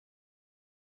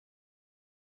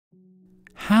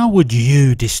How would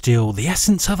you distill the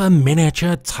essence of a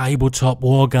miniature tabletop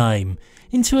wargame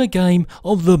into a game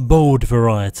of the board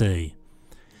variety?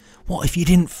 What if you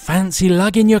didn't fancy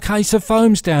lugging your case of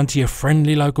foams down to your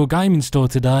friendly local gaming store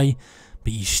today,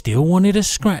 but you still wanted to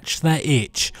scratch that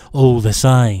itch all the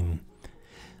same?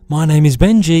 My name is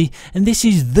Benji, and this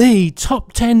is the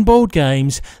top 10 board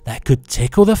games that could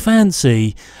tickle the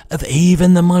fancy of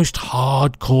even the most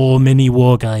hardcore mini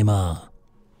wargamer.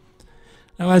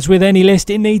 Now, as with any list,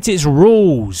 it needs its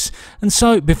rules, and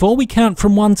so before we count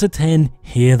from 1 to 10,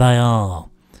 here they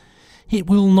are. It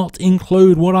will not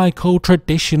include what I call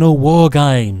traditional war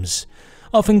games,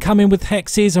 often coming with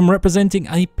hexes and representing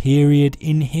a period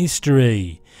in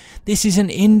history. This is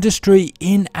an industry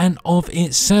in and of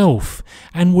itself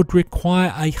and would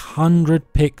require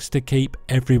 100 picks to keep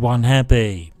everyone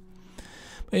happy.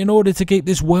 But in order to keep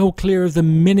this well clear of the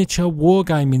miniature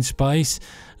wargaming space,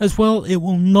 as well, it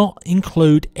will not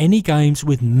include any games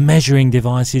with measuring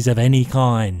devices of any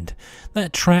kind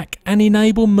that track and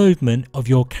enable movement of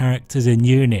your characters and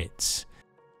units.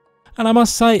 And I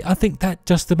must say, I think that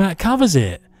just about covers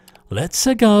it. Let's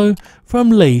go from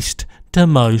least to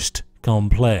most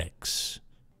complex.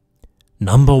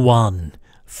 Number 1,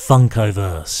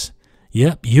 Funkoverse.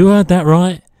 Yep, you heard that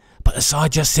right. But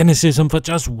aside your cynicism for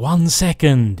just 1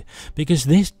 second, because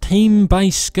this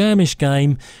team-based skirmish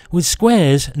game with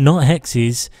squares, not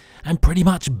hexes, and pretty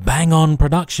much bang-on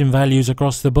production values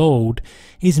across the board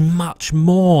is much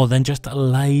more than just a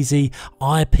lazy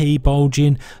IP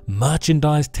bulging,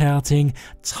 merchandise touting,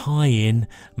 tie-in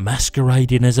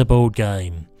masquerading as a board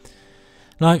game.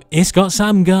 No, it's got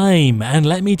some game, and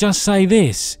let me just say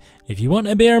this, if you want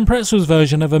a beer and pretzels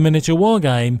version of a miniature war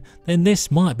game, then this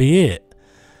might be it.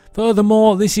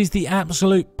 Furthermore, this is the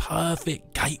absolute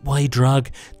perfect gateway drug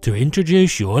to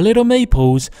introduce your little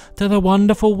meeples to the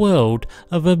wonderful world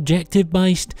of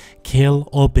objective-based kill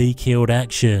or be killed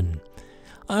action.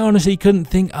 I honestly couldn't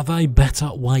think of a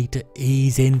better way to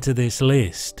ease into this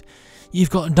list. You've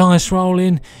got dice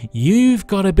rolling, you've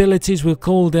got abilities with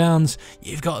cooldowns,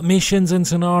 you've got missions and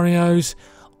scenarios.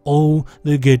 All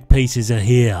the good pieces are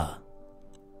here.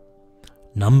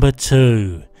 Number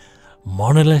 2,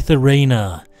 Monolith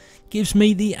Arena. Gives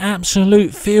me the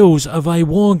absolute feels of a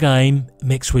war game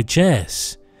mixed with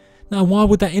chess. Now, why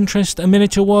would that interest a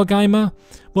miniature wargamer?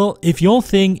 Well, if your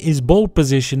thing is board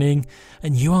positioning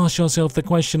and you ask yourself the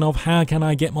question of how can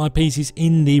I get my pieces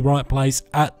in the right place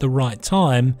at the right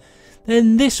time,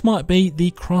 then this might be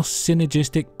the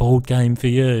cross-synergistic board game for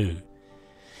you.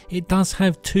 It does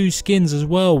have 2 skins as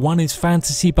well. One is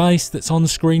fantasy based that's on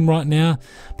screen right now,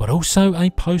 but also a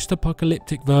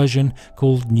post-apocalyptic version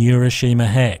called Neuroshima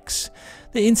Hex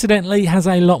that incidentally has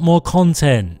a lot more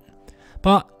content.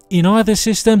 But in either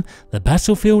system, the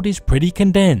battlefield is pretty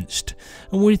condensed,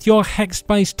 and with your hex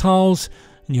based tiles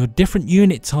and your different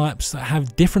unit types that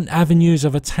have different avenues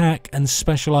of attack and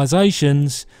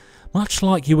specializations, much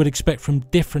like you would expect from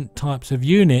different types of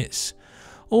units,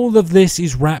 all of this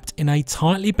is wrapped in a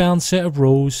tightly bound set of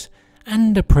rules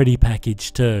and a pretty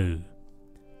package too.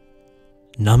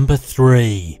 Number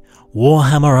 3,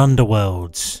 Warhammer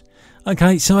Underworlds.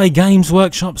 Okay, so a Games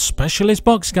Workshop specialist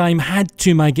box game had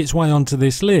to make its way onto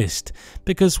this list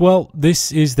because, well,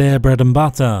 this is their bread and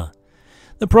butter.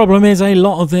 The problem is a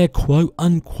lot of their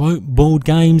quote-unquote board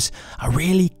games are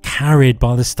really carried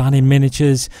by the stunning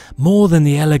miniatures more than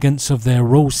the elegance of their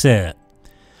rule set.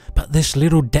 But this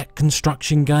little deck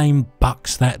construction game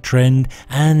bucks that trend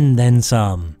and then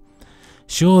some.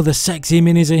 Sure, the sexy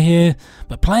minis are here,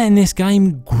 but playing this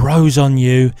game grows on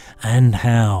you, and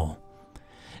how.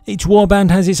 Each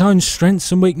warband has its own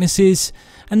strengths and weaknesses,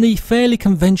 and the fairly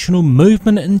conventional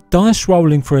movement and dice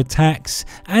rolling for attacks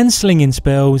and slinging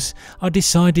spells are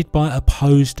decided by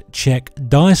opposed check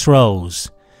dice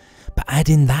rolls. But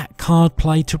adding that card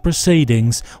play to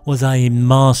proceedings was a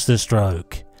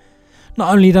masterstroke.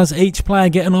 Not only does each player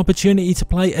get an opportunity to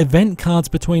play event cards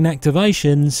between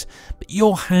activations, but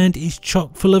your hand is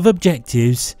chock full of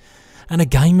objectives, and a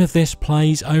game of this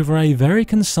plays over a very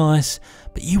concise,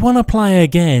 but you want to play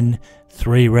again,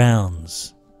 3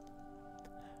 rounds.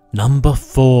 Number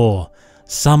 4,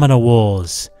 Summoner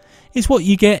Wars, is what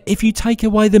you get if you take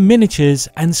away the miniatures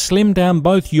and slim down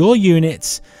both your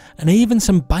units and even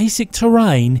some basic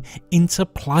terrain into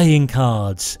playing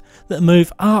cards that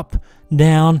move up,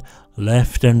 down,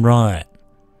 left and right.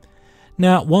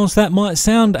 Now, whilst that might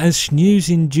sound as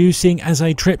snooze-inducing as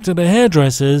a trip to the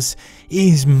hairdressers, it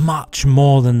is much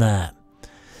more than that.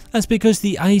 That's because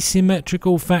the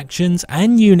asymmetrical factions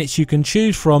and units you can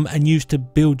choose from and use to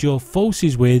build your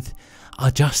forces with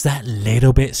are just that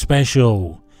little bit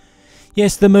special.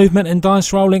 Yes, the movement and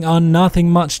dice rolling are nothing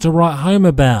much to write home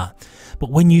about, but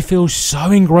when you feel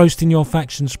so engrossed in your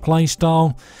faction's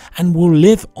playstyle and will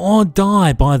live or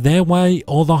die by their way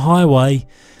or the highway,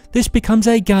 this becomes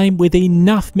a game with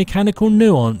enough mechanical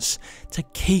nuance to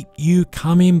keep you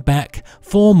coming back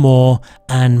for more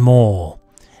and more,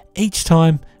 each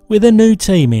time with a new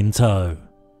team in tow.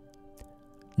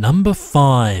 Number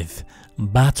 5.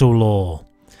 Battle Lore.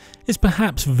 It's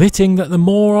perhaps fitting that the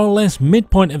more or less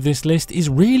midpoint of this list is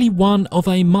really one of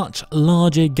a much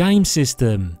larger game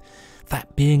system,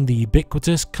 that being the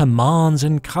ubiquitous Commands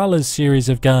and Colours series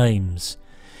of games.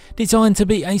 Designed to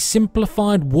be a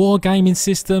simplified wargaming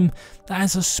system that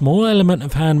has a small element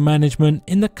of hand management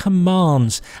in the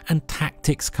commands and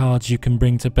tactics cards you can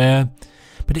bring to bear,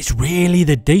 but it's really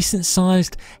the decent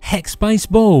sized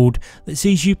hex-based board that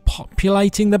sees you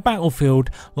populating the battlefield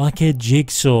like a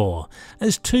jigsaw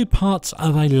as two parts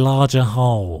of a larger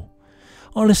whole.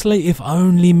 Honestly, if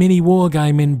only mini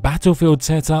wargaming battlefield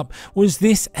setup was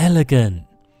this elegant.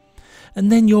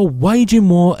 And then you're waging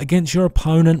war against your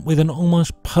opponent with an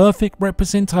almost perfect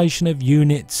representation of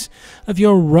units of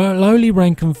your lowly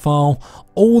rank and file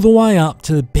all the way up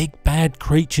to the big bad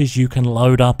creatures you can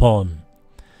load up on.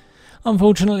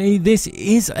 Unfortunately, this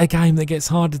is a game that gets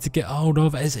harder to get hold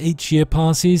of as each year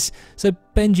passes, so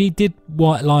Benji did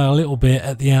white lie a little bit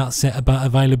at the outset about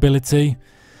availability.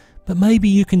 But maybe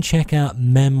you can check out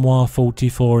Memoir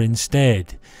 44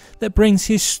 instead, that brings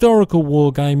historical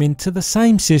wargaming to the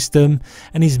same system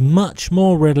and is much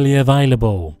more readily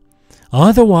available.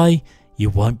 Either way,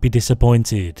 you won't be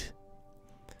disappointed.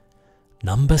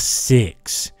 Number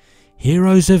 6.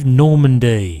 Heroes of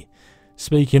Normandy.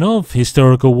 Speaking of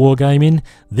historical wargaming,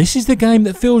 this is the game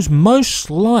that feels most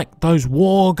like those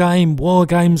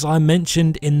wargames I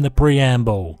mentioned in the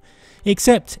preamble,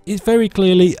 except it's very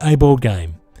clearly a board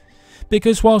game.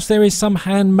 Because whilst there is some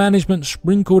hand management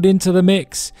sprinkled into the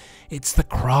mix, it's the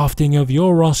crafting of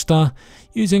your roster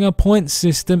using a point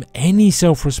system any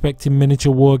self-respecting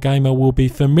miniature wargamer will be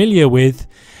familiar with,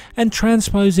 and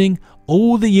transposing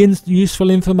all the useful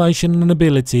information and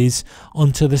abilities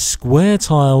onto the square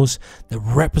tiles that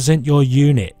represent your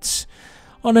units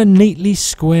on a neatly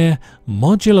square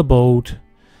modular board.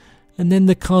 And then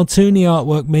the cartoony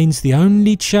artwork means the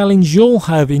only challenge you'll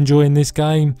have enjoying this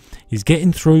game is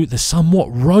getting through the somewhat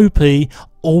ropey,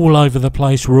 all over the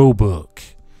place rulebook.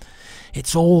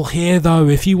 It's all here though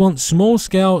if you want small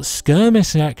scale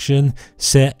skirmish action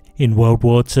set in World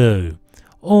War II,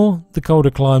 or the colder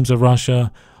climes of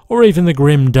Russia, or even the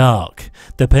grim dark,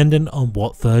 depending on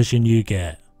what version you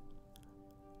get.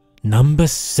 Number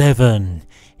 7.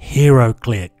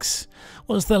 HeroClix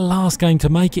was the last game to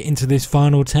make it into this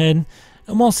final 10,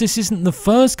 and whilst this isn't the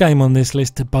first game on this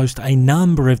list to boast a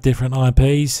number of different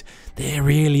IPs, there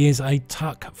really is a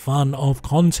tuck fun of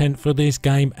content for this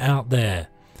game out there.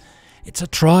 It's a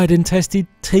tried and tested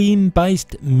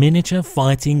team-based miniature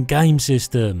fighting game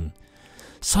system.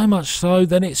 So much so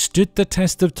that it stood the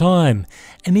test of time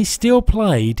and is still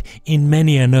played in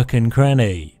many a nook and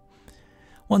cranny.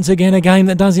 Once again, a game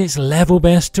that does its level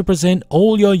best to present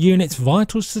all your units'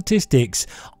 vital statistics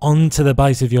onto the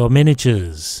base of your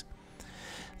miniatures.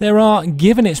 There are,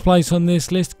 given its place on this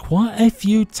list, quite a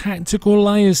few tactical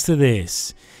layers to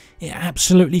this. It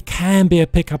absolutely can be a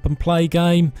pick up and play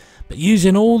game, but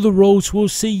using all the rules will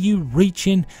see you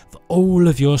reaching for all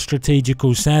of your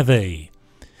strategical savvy.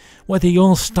 Whether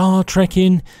you're Star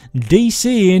Trekking,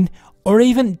 DCing, or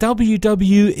even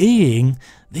WWEing,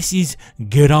 this is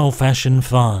good old fashioned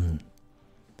fun.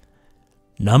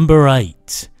 Number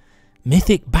 8.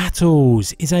 Mythic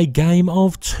Battles is a game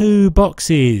of 2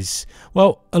 boxes.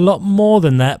 Well, a lot more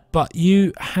than that, but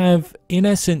you have in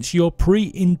essence your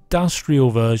pre-industrial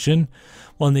version,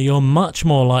 one that you're much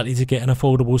more likely to get an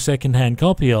affordable second-hand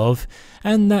copy of,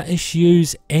 and that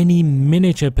eschews any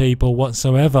miniature people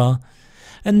whatsoever.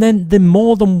 And then the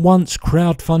more than once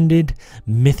crowdfunded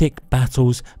Mythic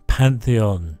Battles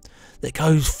Pantheon that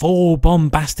goes full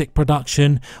bombastic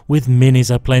production with minis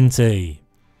aplenty.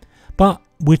 But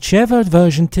whichever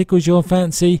version tickles your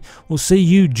fancy will see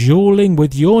you dueling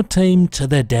with your team to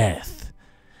the death.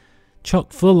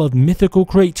 Chock full of mythical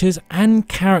creatures and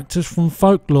characters from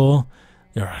folklore,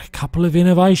 there are a couple of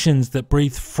innovations that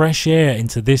breathe fresh air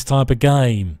into this type of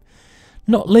game.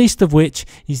 Not least of which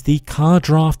is the card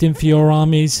drafting for your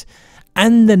armies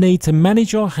and the need to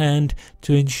manage your hand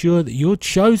to ensure that your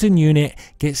chosen unit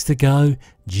gets to go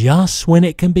just when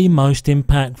it can be most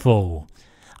impactful.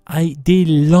 A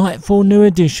delightful new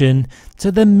addition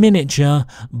to the miniature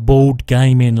board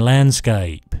gaming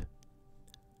landscape.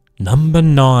 Number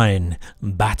 9.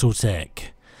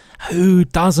 Battletech. Who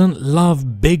doesn't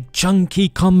love big chunky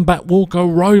combat walker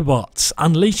robots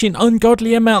unleashing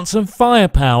ungodly amounts of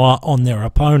firepower on their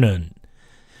opponent?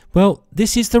 Well,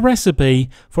 this is the recipe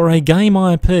for a game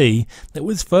IP that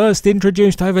was first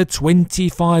introduced over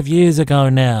 25 years ago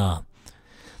now.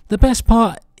 The best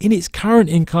part in its current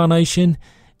incarnation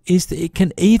is that it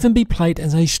can even be played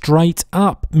as a straight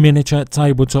up miniature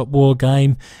tabletop war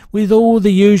game with all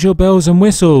the usual bells and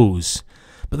whistles.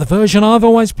 But the version I've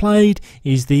always played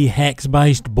is the hex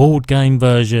based board game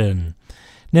version.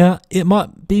 Now, it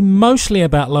might be mostly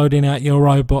about loading out your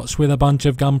robots with a bunch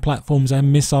of gun platforms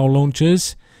and missile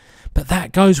launchers, but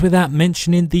that goes without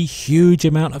mentioning the huge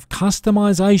amount of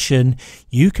customization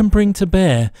you can bring to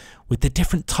bear with the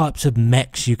different types of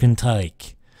mechs you can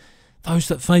take. Those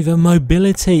that favour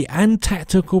mobility and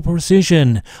tactical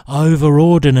precision over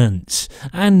ordnance,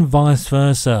 and vice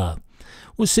versa.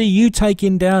 We'll see you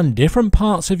taking down different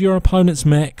parts of your opponent's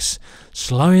mechs,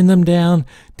 slowing them down,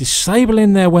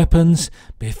 disabling their weapons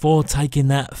before taking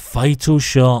that fatal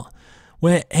shot,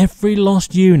 where every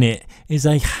lost unit is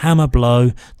a hammer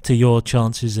blow to your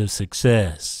chances of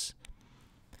success.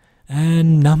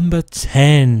 And number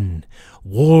 10,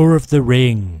 War of the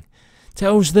Ring,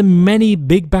 tells the many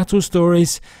big battle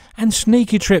stories and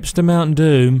sneaky trips to Mount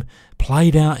Doom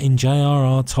played out in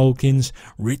J.R.R. Tolkien's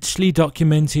richly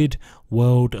documented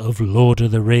world of Lord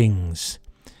of the Rings.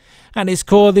 At its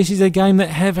core, this is a game that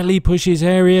heavily pushes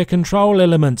area control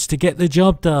elements to get the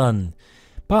job done.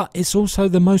 But it's also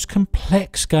the most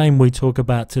complex game we talk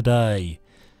about today.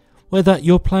 Whether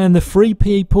you're playing the Free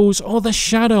Peoples or the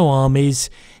Shadow Armies,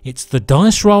 it's the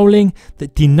dice rolling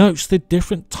that denotes the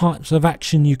different types of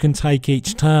action you can take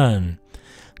each turn.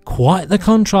 Quite the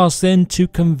contrast then to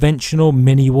conventional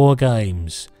mini-war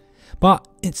games. But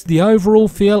it's the overall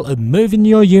feel of moving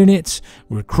your units,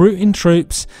 recruiting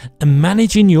troops and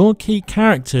managing your key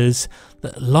characters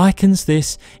that likens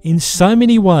this in so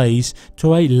many ways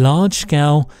to a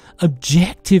large-scale,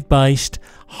 objective-based,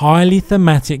 highly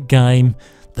thematic game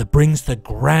that brings the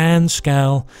grand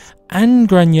scale and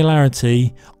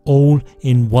granularity all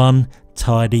in one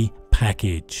tidy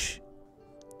package.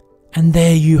 And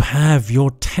there you have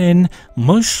your 10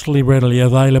 mostly readily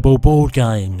available board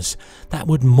games that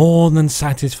would more than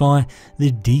satisfy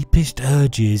the deepest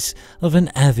urges of an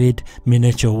avid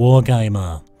miniature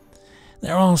wargamer.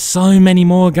 There are so many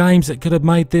more games that could have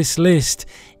made this list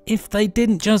if they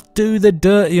didn't just do the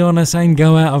dirty on us and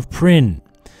go out of print.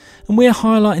 And we're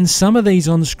highlighting some of these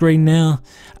on screen now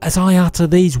as I utter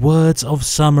these words of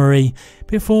summary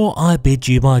before I bid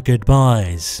you my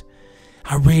goodbyes.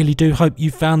 I really do hope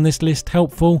you found this list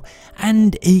helpful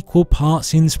and equal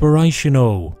parts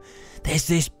inspirational. There's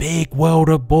this big world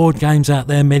of board games out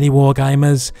there, mini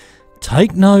wargamers.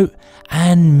 Take note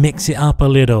and mix it up a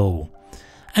little.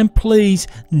 And please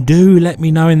do let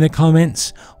me know in the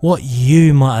comments what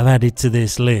you might have added to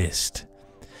this list.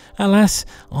 Alas,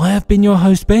 I have been your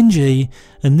host Benji,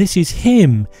 and this is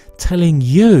him telling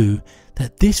you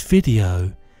that this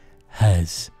video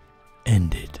has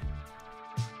ended.